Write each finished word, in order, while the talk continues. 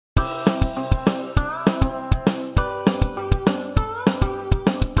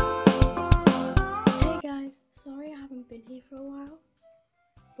here for a while,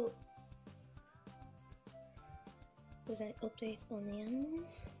 but there's an update on the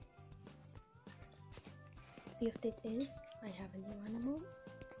animals. The update is I have a new animal,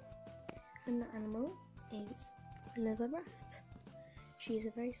 and the animal is another rat. She is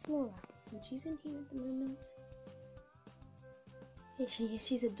a very small rat, and she's in here at the moment. Here she is.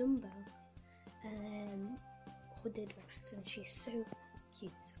 She's a dumbbell hooded rat, and she's so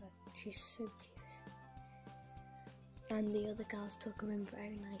cute. She's so cute. And the other girls took her in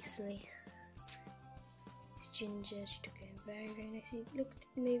very nicely. It's Ginger. She took her in very, very nicely. Look,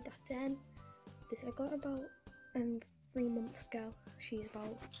 moved that 10. This I got her about 3 months ago. She's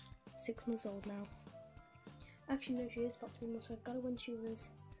about 6 months old now. Actually, no, she is about 3 months. I got her when she was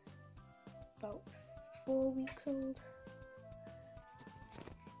about 4 weeks old.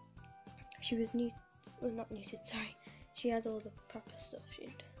 She was not neutered, sorry. She had all the proper stuff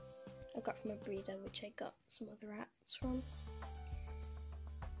I got from a breeder, which I got some other rats from.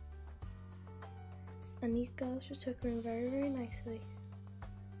 And these girls just took her in very, very nicely.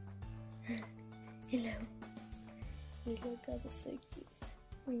 Hello. These little girls are so cute.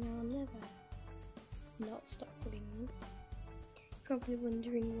 And I'll never not stop pulling them. Probably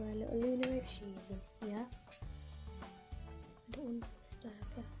wondering where little Luna is. She isn't here. I don't want to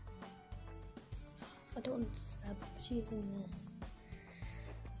disturb her. I don't want to disturb her, but she's in there.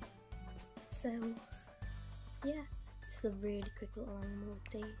 So, yeah, this is a really quick little animal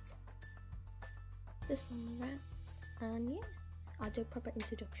update. Just on the rats, and yeah, I'll do a proper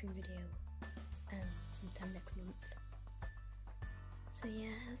introduction video sometime next month. So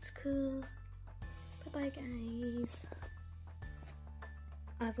yeah, that's cool. Bye bye guys.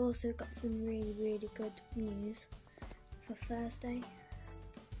 I've also got some really, really good news for Thursday.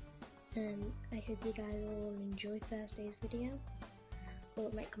 I hope you guys all enjoy Thursday's video. Well,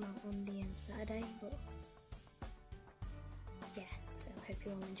 it might come out on the Saturday, but yeah, so I hope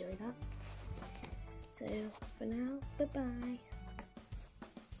you all enjoy that. So for now, bye bye.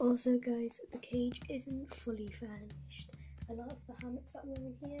 Also guys, the cage isn't fully furnished. A lot of the hammocks that were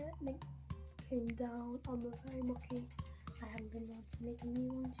in here came down and were very mucky. I haven't been able to make new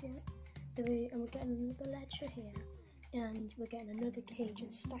ones yet. And we're getting another ledger here, and we're getting another cage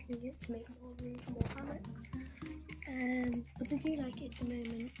and stacking it to make more room for more hammocks. But they do like it at the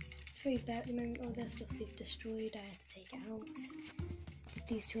moment. It's very bare at the moment. All their stuff they've destroyed, I had to take it out.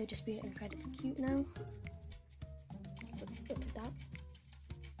 These two are just being incredibly cute now. Look at that.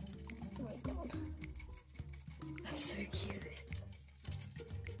 Oh my god. That's so cute.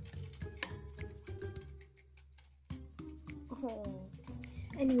 Oh.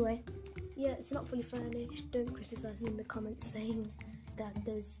 Anyway, yeah, it's not fully furnished. Don't criticise me in the comments saying that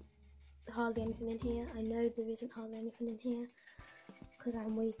there's hardly anything in here. I know there isn't hardly anything in here because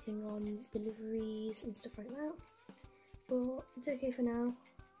I'm waiting on deliveries and stuff like that. But it's okay for now.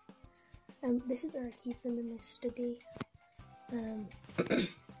 This is where I keep them in my study.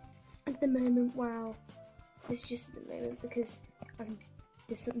 At the moment, wow, this is just at the moment because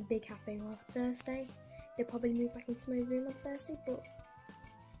there's something big happening on Thursday. They'll probably move back into my room on Thursday, but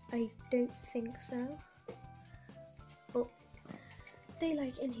I don't think so. But they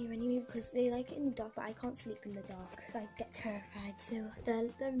like it in here anyway because they like it in the dark, but I can't sleep in the dark. I get terrified, so they're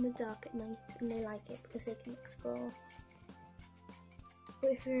in the dark at night and they like it because they can explore.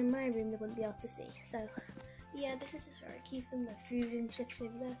 But if they're in my room, they wouldn't be able to see. So yeah, this is just where I keep them. Their food and stuff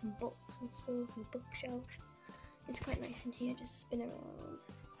over there, some books and stuff, and bookshelf. It's quite nice in here, just spin around.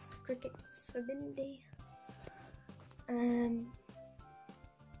 Crickets for Bindi.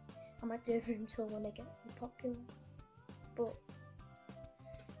 I might do a room tour when they get popular. But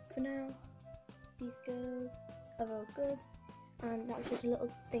for now, these girls are all good. And that was just a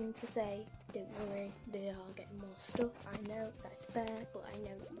little thing to say. Don't worry, they are getting more stuff. I know that's bad, but I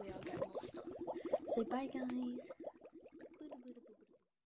know that we are getting more stuff. So bye guys.